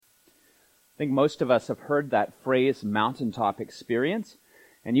think most of us have heard that phrase, mountaintop experience.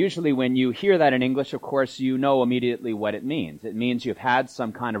 And usually when you hear that in English, of course, you know immediately what it means. It means you've had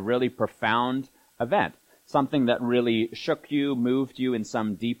some kind of really profound event, something that really shook you, moved you in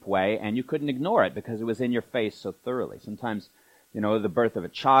some deep way, and you couldn't ignore it because it was in your face so thoroughly. Sometimes, the birth of a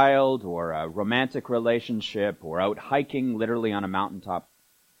child or a romantic relationship or out hiking literally on a mountaintop.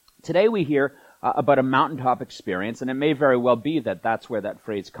 Today we hear about a mountaintop experience, and it may very well be that that's where that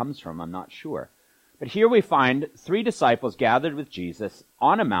phrase comes from. I'm not sure. But here we find 3 disciples gathered with Jesus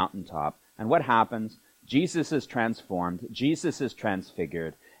on a mountaintop, and what happens? Jesus is transformed, Jesus is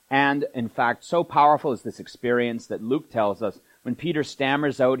transfigured, and in fact, so powerful is this experience that Luke tells us when Peter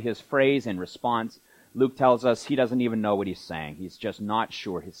stammers out his phrase in response, Luke tells us he doesn't even know what he's saying. He's just not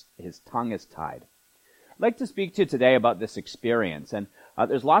sure. His tongue is tied. I'd like to speak to you today about this experience, and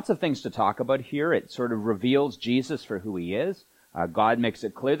there's lots of things to talk about here. It sort of reveals Jesus for who he is. God makes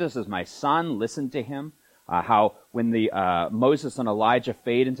it clear, this is my son, listen to him. How when the Moses and Elijah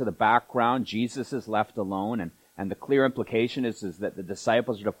fade into the background, Jesus is left alone, and the clear implication is that the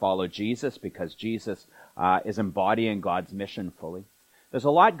disciples are to follow Jesus because Jesus is embodying God's mission fully. There's a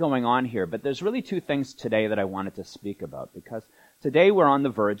lot going on here, but there's really 2 things today that I wanted to speak about, because today we're on the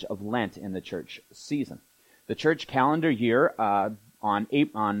verge of Lent in the church season. The church calendar year on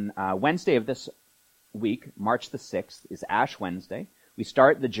Wednesday of this week, March the 6th, is Ash Wednesday. We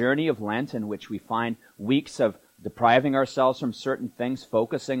start the journey of Lent in which we find weeks of depriving ourselves from certain things,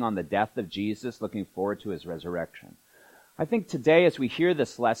 focusing on the death of Jesus, looking forward to his resurrection. I think today as we hear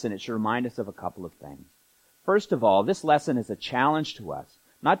this lesson, it should remind us of a couple of things. First of all, this lesson is a challenge to us,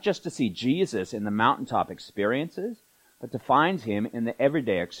 not just to see Jesus in the mountaintop experiences, but to find him in the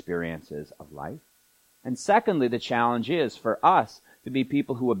everyday experiences of life. And secondly, the challenge is for us to be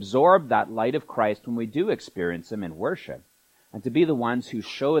people who absorb that light of Christ when we do experience him in worship, and to be the ones who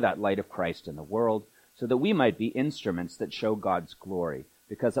show that light of Christ in the world so that we might be instruments that show God's glory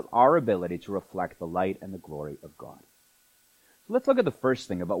because of our ability to reflect the light and the glory of God. So let's look at the first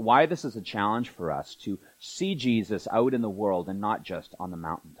thing about why this is a challenge for us to see Jesus out in the world and not just on the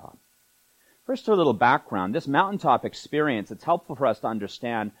mountaintop. First, a little background. This mountaintop experience, it's helpful for us to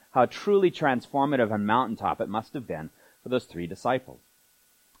understand how truly transformative and mountaintop it must have been for those 3 disciples.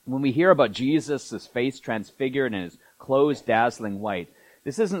 When we hear about Jesus, his face transfigured and his clothes dazzling white,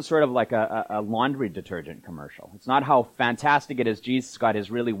 this isn't sort of like a laundry detergent commercial. It's not how fantastic it is Jesus got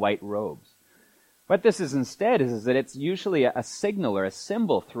his really white robes. What this is instead is that it's usually a signal or a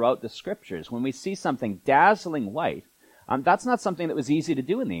symbol throughout the scriptures. When we see something dazzling white, that's not something that was easy to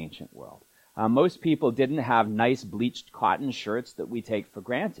do in the ancient world. Most people didn't have nice bleached cotton shirts that we take for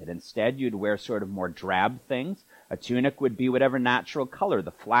granted. Instead, you'd wear sort of more drab things. A tunic would be whatever natural color,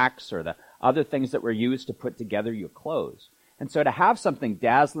 the flax or the other things that were used to put together your clothes. And so to have something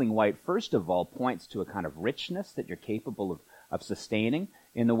dazzling white, first of all, points to a kind of richness that you're capable of sustaining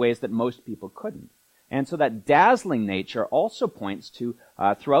in the ways that most people couldn't. And so that dazzling nature also points to,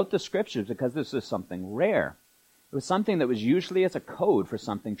 throughout the scriptures, because this is something rare, it was something that was usually as a code for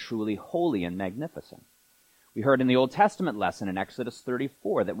something truly holy and magnificent. We heard in the Old Testament lesson in Exodus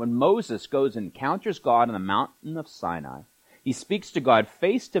 34 that when Moses goes and encounters God on the mountain of Sinai, he speaks to God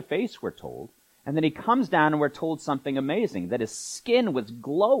face to face, we're told, and then he comes down and we're told something amazing, that his skin was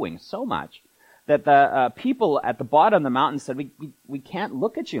glowing so much that the people at the bottom of the mountain said, we can't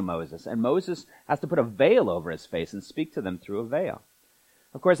look at you, Moses. And Moses has to put a veil over his face and speak to them through a veil.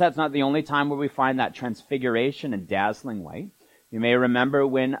 Of course, that's not the only time where we find that transfiguration and dazzling white. You may remember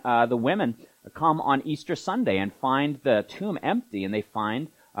when the women come on Easter Sunday and find the tomb empty, and they find,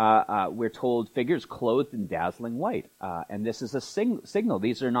 we're told, figures clothed in dazzling white. And this is a signal.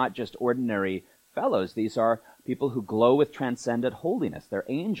 These are not just ordinary fellows. These are people who glow with transcendent holiness. They're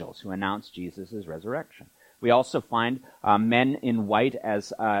angels who announce Jesus' resurrection. We also find men in white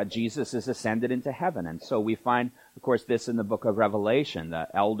as Jesus is ascended into heaven. And so we find, of course, this in the book of Revelation, the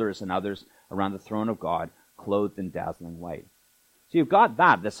elders and others around the throne of God clothed in dazzling white. So you've got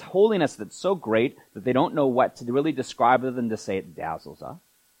that, this holiness that's so great that they don't know what to really describe other than to say it dazzles us.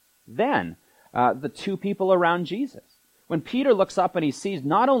 Then, the 2 people around Jesus. When Peter looks up and he sees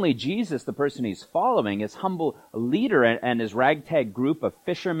not only Jesus, the person he's following, his humble leader and his ragtag group of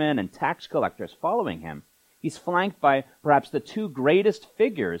fishermen and tax collectors following him, he's flanked by perhaps the 2 greatest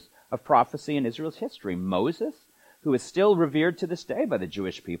figures of prophecy in Israel's history. Moses, who is still revered to this day by the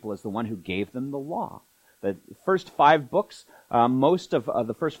Jewish people as the one who gave them the law. The first 5 books, most of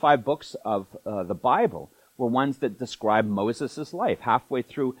the first 5 books of the Bible were ones that describe Moses' life. Halfway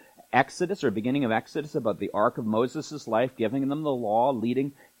through Exodus, or beginning of Exodus, about the arc of Moses' life, giving them the law,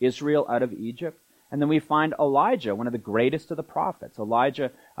 leading Israel out of Egypt. And then we find Elijah, one of the greatest of the prophets.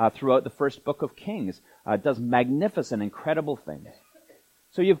 Elijah, throughout the first book of Kings, does magnificent, incredible things.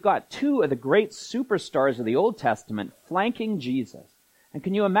 So you've got two of the great superstars of the Old Testament flanking Jesus. And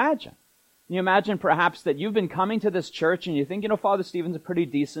can you imagine? Can you imagine perhaps that you've been coming to this church and you think, Father Stephen's a pretty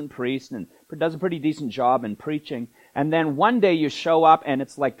decent priest and does a pretty decent job in preaching. And then one day you show up and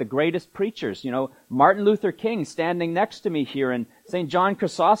it's like the greatest preachers. Martin Luther King standing next to me here and St. John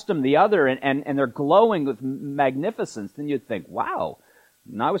Chrysostom the other, and they're glowing with magnificence. Then you'd think, wow,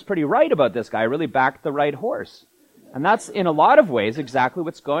 I was pretty right about this guy. I really backed the right horse. And that's in a lot of ways exactly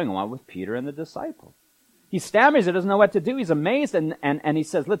what's going on with Peter and the disciples. He stammers, he doesn't know what to do. He's amazed, and he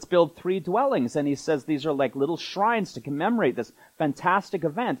says, let's build 3 dwellings. And he says these are like little shrines to commemorate this fantastic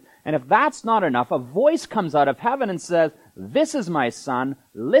event. And if that's not enough, a voice comes out of heaven and says, this is my son,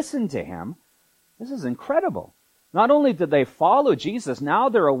 listen to him. This is incredible. Not only did they follow Jesus, now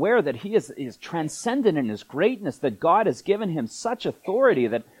they're aware that he is transcendent in his greatness, that God has given him such authority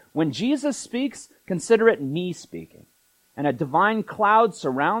that when Jesus speaks, consider it me speaking. And a divine cloud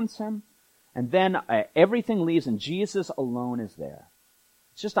surrounds him. And then everything leaves and Jesus alone is there.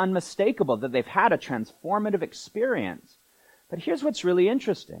 It's just unmistakable that they've had a transformative experience. But here's what's really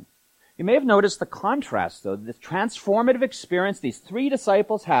interesting. You may have noticed the contrast, though. This transformative experience these 3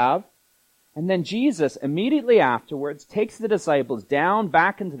 disciples have, and then Jesus, immediately afterwards, takes the disciples down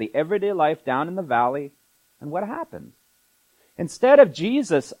back into the everyday life down in the valley. And what happens? Instead of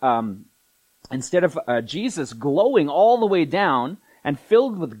Jesus glowing all the way down and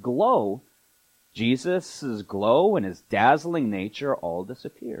filled with glow, Jesus' glow and his dazzling nature all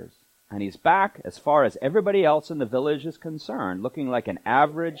disappears. And he's back, as far as everybody else in the village is concerned, looking like an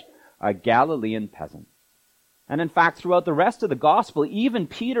average Galilean peasant. And in fact, throughout the rest of the gospel, even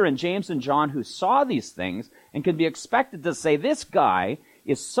Peter and James and John, who saw these things and can be expected to say, this guy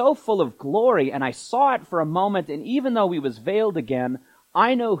is so full of glory, and I saw it for a moment, and even though he was veiled again,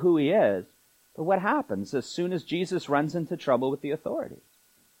 I know who he is. But what happens as soon as Jesus runs into trouble with the authorities?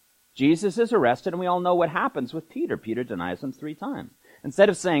 Jesus is arrested, and we all know what happens with Peter. Peter denies him 3 times. Instead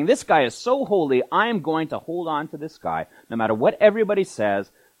of saying, this guy is so holy, I am going to hold on to this guy, no matter what everybody says,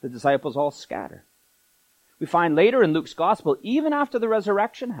 the disciples all scatter. We find later in Luke's gospel, even after the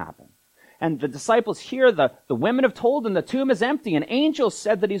resurrection happened, and the disciples hear the women have told them the tomb is empty, and angels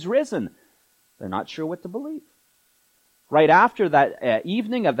said that he's risen. They're not sure what to believe. Right after that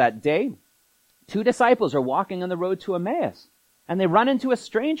evening of that day, 2 disciples are walking on the road to Emmaus. And they run into a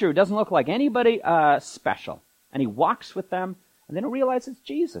stranger who doesn't look like anybody special. And he walks with them, and they don't realize it's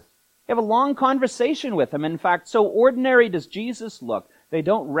Jesus. They have a long conversation with him. In fact, so ordinary does Jesus look, they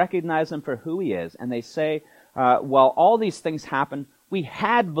don't recognize him for who he is. And they say, while all these things happened, we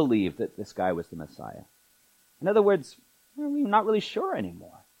had believed that this guy was the Messiah. In other words, we're not really sure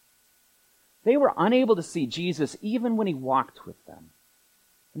anymore. They were unable to see Jesus even when he walked with them.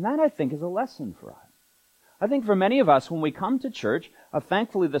 And that, I think, is a lesson for us. I think for many of us, when we come to church,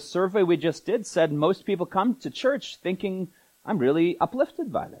 thankfully the survey we just did said most people come to church thinking, I'm really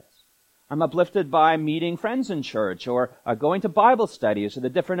uplifted by this. I'm uplifted by meeting friends in church or going to Bible studies or the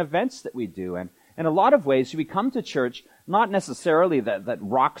different events that we do. And in a lot of ways, we come to church not necessarily that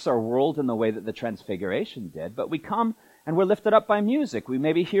rocks our world in the way that the Transfiguration did, but we come and we're lifted up by music. We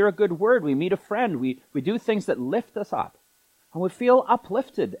maybe hear a good word. We meet a friend. We do things that lift us up. And we feel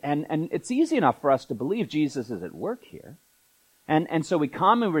uplifted, and it's easy enough for us to believe Jesus is at work here. And so we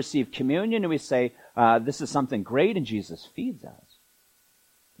come and receive communion, and we say, this is something great, and Jesus feeds us.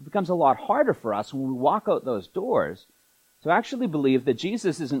 It becomes a lot harder for us when we walk out those doors to actually believe that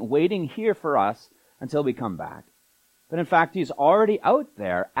Jesus isn't waiting here for us until we come back. But in fact, he's already out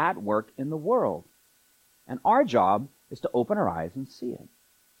there at work in the world. And our job is to open our eyes and see it.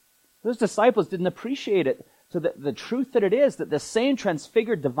 Those disciples didn't appreciate it. So the truth that it is that the same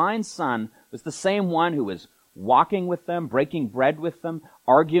transfigured divine Son was the same one who was walking with them, breaking bread with them,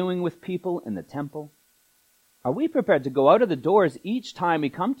 arguing with people in the temple. Are we prepared to go out of the doors each time we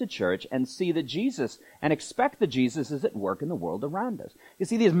come to church and see that Jesus, and expect that Jesus is at work in the world around us? You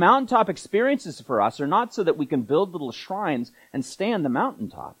see, these mountaintop experiences for us are not so that we can build little shrines and stay on the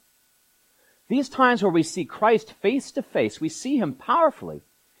mountaintop. These times where we see Christ face to face, we see him powerfully,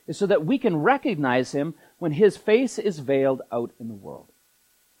 is so that we can recognize him when his face is veiled out in the world.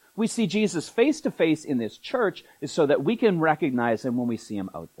 We see Jesus face to face in this church is so that we can recognize him when we see him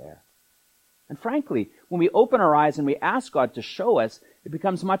out there. And frankly, when we open our eyes and we ask God to show us, it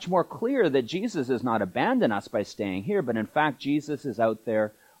becomes much more clear that Jesus has not abandoned us by staying here, but in fact, Jesus is out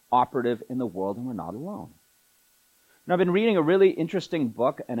there operative in the world and we're not alone. Now, I've been reading a really interesting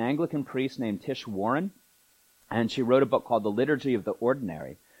book, an Anglican priest named Tish Warren, and she wrote a book called The Liturgy of the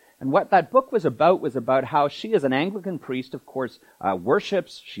Ordinary. And what that book was about how she, as an Anglican priest, of course,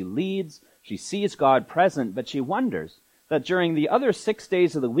 worships, she leads, she sees God present, but she wonders that during the other 6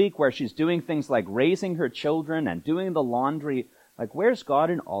 days of the week where she's doing things like raising her children and doing the laundry, like, where's God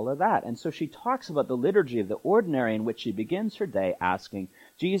in all of that? And so she talks about the liturgy of the ordinary in which she begins her day asking,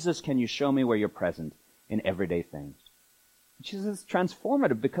 Jesus, can you show me where you're present in everyday things? And she says it's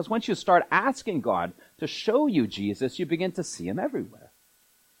transformative because once you start asking God to show you Jesus, you begin to see him everywhere.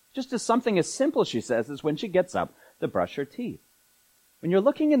 Just as something as simple, she says, as when she gets up to brush her teeth. When you're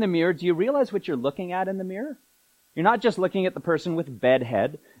looking in the mirror, do you realize what you're looking at in the mirror? You're not just looking at the person with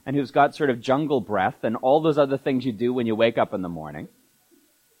bedhead and who's got sort of jungle breath and all those other things you do when you wake up in the morning.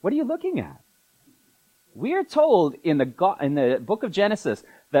 What are you looking at? We are told in the book of Genesis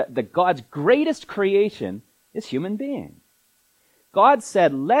that God's greatest creation is human beings. God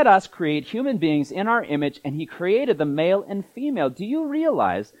said, let us create human beings in our image, and he created them male and female. Do you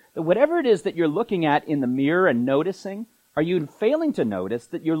realize that whatever it is that you're looking at in the mirror and noticing, are you failing to notice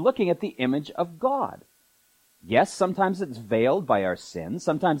that you're looking at the image of God? Yes, sometimes it's veiled by our sins.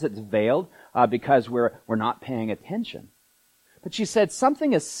 Sometimes it's veiled because we're not paying attention. But she said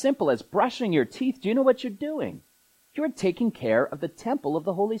something as simple as brushing your teeth. Do you know what you're doing? You're taking care of the temple of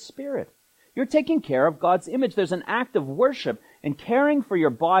the Holy Spirit. You're taking care of God's image. There's an act of worship and caring for your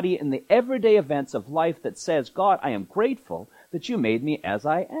body in the everyday events of life that says, God, I am grateful that you made me as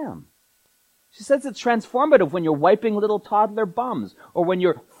I am. She says it's transformative when you're wiping little toddler bums or when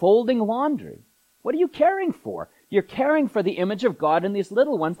you're folding laundry. What are you caring for? You're caring for the image of God in these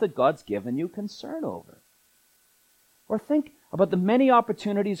little ones that God's given you concern over. Or think about the many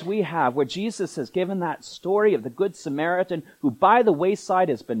opportunities we have where Jesus has given that story of the Good Samaritan who by the wayside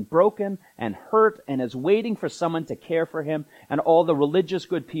has been broken and hurt and is waiting for someone to care for him, and all the religious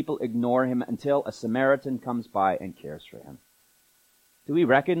good people ignore him until a Samaritan comes by and cares for him. Do we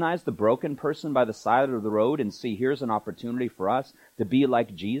recognize the broken person by the side of the road and see here's an opportunity for us to be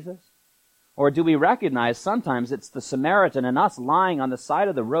like Jesus? Or do we recognize sometimes it's the Samaritan and us lying on the side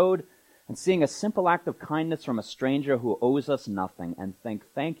of the road and seeing a simple act of kindness from a stranger who owes us nothing and think,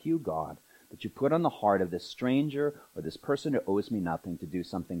 thank you, God, that you put on the heart of this stranger or this person who owes me nothing to do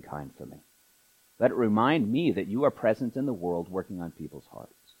something kind for me. Let it remind me that you are present in the world working on people's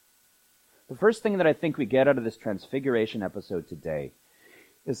hearts. The first thing that I think we get out of this Transfiguration episode today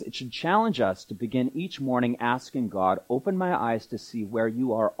is it should challenge us to begin each morning asking God, open my eyes to see where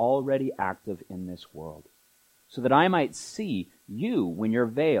you are already active in this world, so that I might see you when you're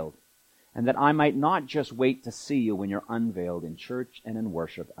veiled, and that I might not just wait to see you when you're unveiled in church and in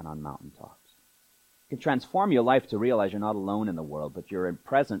worship and on mountaintops. It can transform your life to realize you're not alone in the world, but you're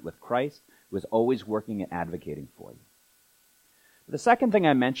present with Christ, who is always working and advocating for you. The second thing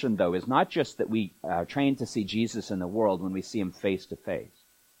I mentioned, though, is not just that we are trained to see Jesus in the world when we see him face to face.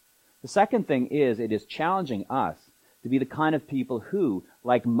 The second thing is it is challenging us to be the kind of people who,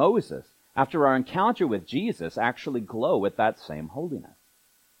 like Moses, after our encounter with Jesus, actually glow with that same holiness.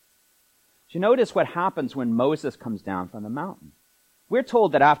 Do you notice what happens when Moses comes down from the mountain? We're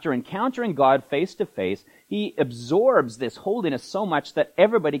told that after encountering God face to face, he absorbs this holiness so much that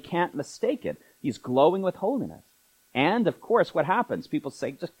everybody can't mistake it. He's glowing with holiness. And, of course, what happens? People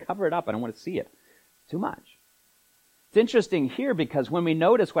say, just cover it up. I don't want to see it. Too much. It's interesting here because when we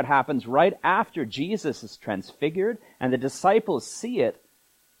notice what happens right after Jesus is transfigured and the disciples see it,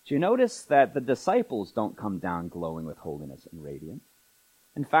 do you notice that the disciples don't come down glowing with holiness and radiance?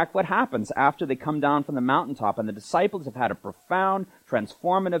 In fact, what happens after they come down from the mountaintop and the disciples have had a profound,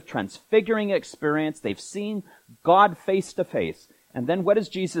 transformative, transfiguring experience, they've seen God face to face. And then what does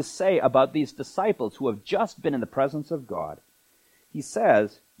Jesus say about these disciples who have just been in the presence of God? He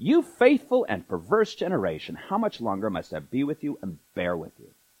says, you faithful and perverse generation, how much longer must I be with you and bear with you?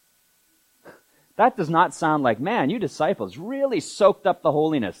 That does not sound like, man, you disciples really soaked up the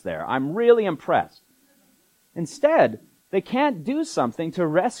holiness there. I'm really impressed. Instead, they can't do something to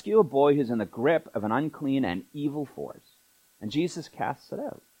rescue a boy who's in the grip of an unclean and evil force. And Jesus casts it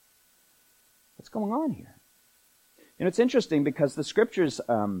out. What's going on here? You know, it's interesting because the scriptures,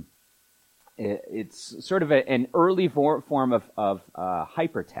 it's sort of an early form of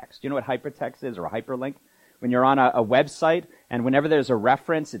hypertext. You know what hypertext is, or a hyperlink? When you're on a website, and whenever there's a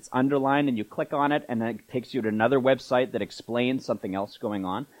reference, it's underlined, and you click on it, and then it takes you to another website that explains something else going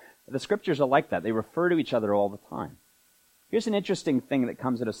on. The scriptures are like that. They refer to each other all the time. Here's an interesting thing that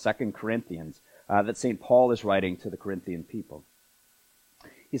comes out of 2 Corinthians that St. Paul is writing to the Corinthian people.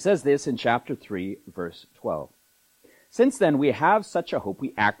 He says this in chapter 3, verse 12. Since then we have such a hope,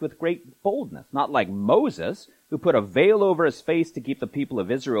 we act with great boldness, not like Moses, who put a veil over his face to keep the people of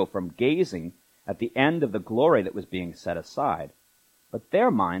Israel from gazing at the end of the glory that was being set aside. but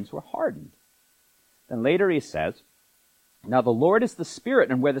their minds were hardened. Then later he says, now the Lord is the Spirit,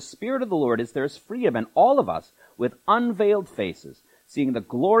 and where the Spirit of the Lord is, there is freedom. And all of us, with unveiled faces, seeing the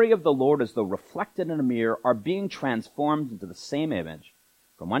glory of the Lord as though reflected in a mirror, are being transformed into the same image,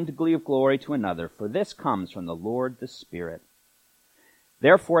 from one degree of glory to another, for this comes from the Lord the Spirit.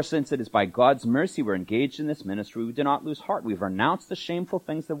 Therefore, since it is by God's mercy we're engaged in this ministry, we do not lose heart. We've renounced the shameful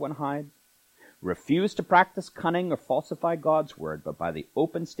things that one hides, refuse to practice cunning or falsify God's word, but by the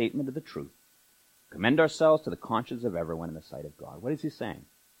open statement of the truth, commend ourselves to the conscience of everyone in the sight of God. What is he saying?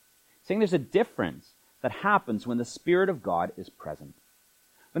 He's saying there's a difference that happens when the Spirit of God is present.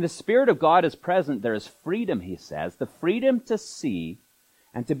 When the Spirit of God is present, there is freedom, he says, the freedom to see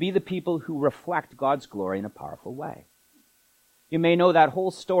and to be the people who reflect God's glory in a powerful way. You may know that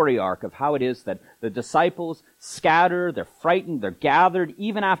whole story arc of how it is that the disciples scatter, they're frightened, they're gathered,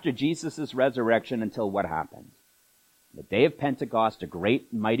 even after Jesus' resurrection, until what happens? The day of Pentecost, a great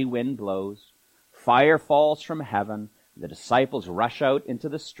and mighty wind blows, fire falls from heaven, the disciples rush out into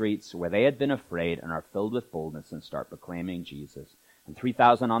the streets where they had been afraid and are filled with boldness and start proclaiming Jesus. And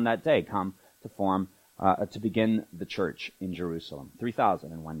 3,000 on that day come to begin the church in Jerusalem.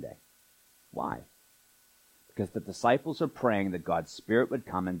 3,000 in one day. Why? Because the disciples are praying that God's Spirit would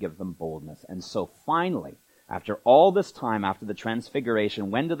come and give them boldness. And so finally, after all this time, after the transfiguration,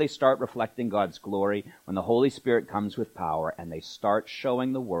 when do they start reflecting God's glory? When the Holy Spirit comes with power and they start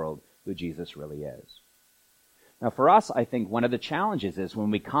showing the world who Jesus really is. Now for us, I think one of the challenges is when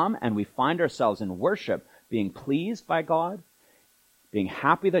we come and we find ourselves in worship, being pleased by God, being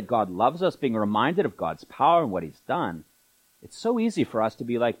happy that God loves us, being reminded of God's power and what he's done, it's so easy for us to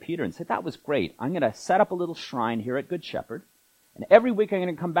be like Peter and say, that was great. I'm going to set up a little shrine here at Good Shepherd, and every week I'm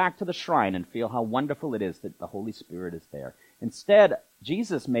going to come back to the shrine and feel how wonderful it is that the Holy Spirit is there. Instead,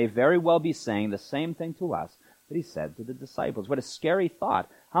 Jesus may very well be saying the same thing to us that he said to the disciples. What a scary thought.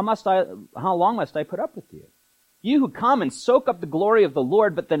 How long must I put up with you? You who come and soak up the glory of the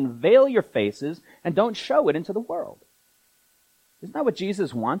Lord, but then veil your faces and don't show it into the world. Isn't that what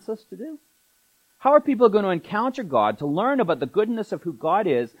Jesus wants us to do? How are people going to encounter God, to learn about the goodness of who God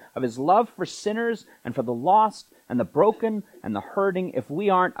is, of his love for sinners and for the lost and the broken and the hurting, if we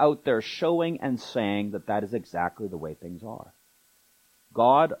aren't out there showing and saying that that is exactly the way things are?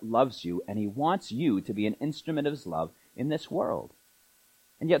 God loves you, and he wants you to be an instrument of his love in this world.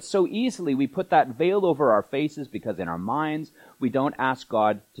 And yet so easily we put that veil over our faces because in our minds we don't ask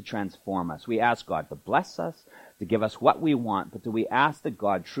God to transform us. We ask God to bless us, to give us what we want, but do we ask that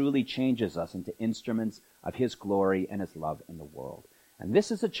God truly changes us into instruments of his glory and his love in the world? And this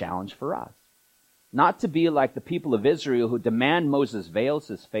is a challenge for us. Not to be like the people of Israel who demand Moses veils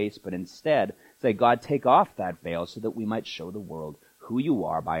his face, but instead say, God, take off that veil so that we might show the world who you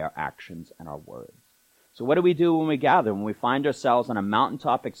are by our actions and our words. So what do we do when we gather? When we find ourselves on a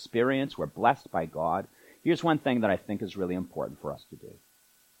mountaintop experience, we're blessed by God. Here's one thing that I think is really important for us to do.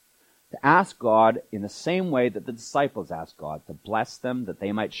 To ask God in the same way that the disciples asked God, to bless them, that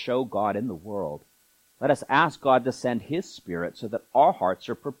they might show God in the world. Let us ask God to send his Spirit so that our hearts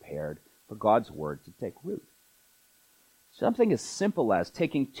are prepared for God's word to take root. Something as simple as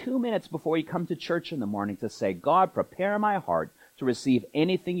taking 2 minutes before you come to church in the morning to say, God, prepare my heart to receive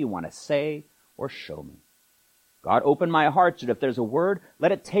anything you want to say or show me. God, open my heart so that if there's a word,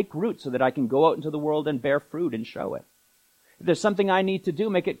 let it take root so that I can go out into the world and bear fruit and show it. If there's something I need to do,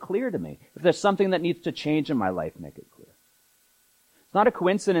 make it clear to me. If there's something that needs to change in my life, make it clear. It's not a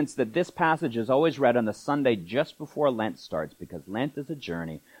coincidence that this passage is always read on the Sunday just before Lent starts, because Lent is a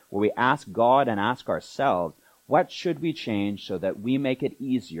journey where we ask God and ask ourselves, what should we change so that we make it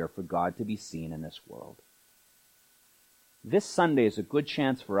easier for God to be seen in this world? This Sunday is a good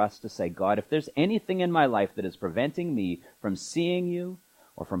chance for us to say, God, if there's anything in my life that is preventing me from seeing you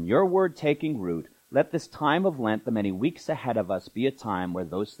or from your word taking root, let this time of Lent, the many weeks ahead of us, be a time where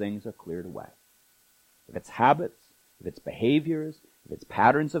those things are cleared away. If it's habits, if it's behaviors, if it's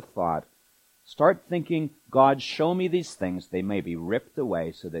patterns of thought, start thinking, God, show me these things. They may be ripped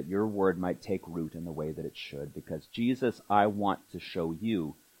away so that your word might take root in the way that it should. Because Jesus, I want to show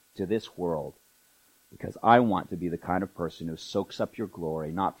you to this world. Because I want to be the kind of person who soaks up your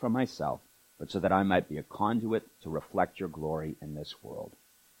glory, not for myself, but so that I might be a conduit to reflect your glory in this world.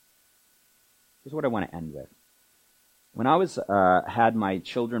 Here's what I want to end with. When I had my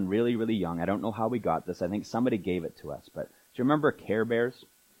children really, really young, I don't know how we got this. I think somebody gave it to us. But do you remember Care Bears?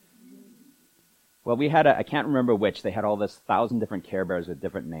 Well, we had I can't remember which. They had all this 1,000 different Care Bears with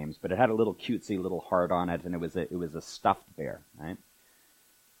different names, but it had a little cutesy little heart on it, and it was a stuffed bear, right?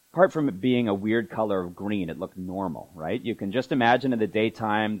 Apart from it being a weird color of green, it looked normal, right? You can just imagine in the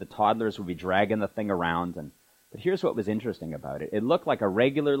daytime, the toddlers would be dragging the thing around, and But here's what was interesting about it. It looked like a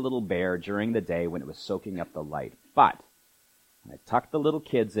regular little bear during the day when it was soaking up the light. But I tucked the little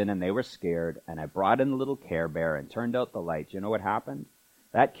kids in and they were scared, and I brought in the little Care Bear and turned out the light. Do you know what happened?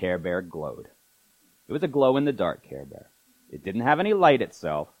 That Care Bear glowed. It was a glow-in-the-dark Care Bear. It didn't have any light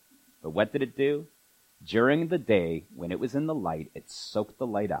itself, but what did it do? During the day, when it was in the light, it soaked the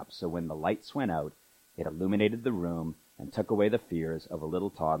light up. So when the lights went out, it illuminated the room and took away the fears of a little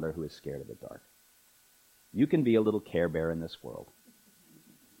toddler who is scared of the dark. You can be a little Care Bear in this world.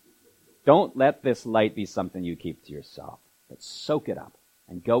 Don't let this light be something you keep to yourself, but soak it up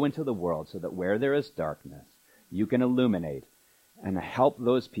and go into the world so that where there is darkness, you can illuminate and help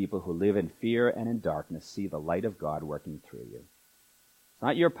those people who live in fear and in darkness see the light of God working through you. It's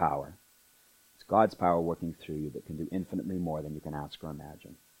not your power. It's God's power working through you that can do infinitely more than you can ask or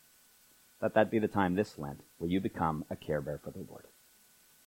imagine. Let that be the time this Lent where you become a Care Bear for the Lord.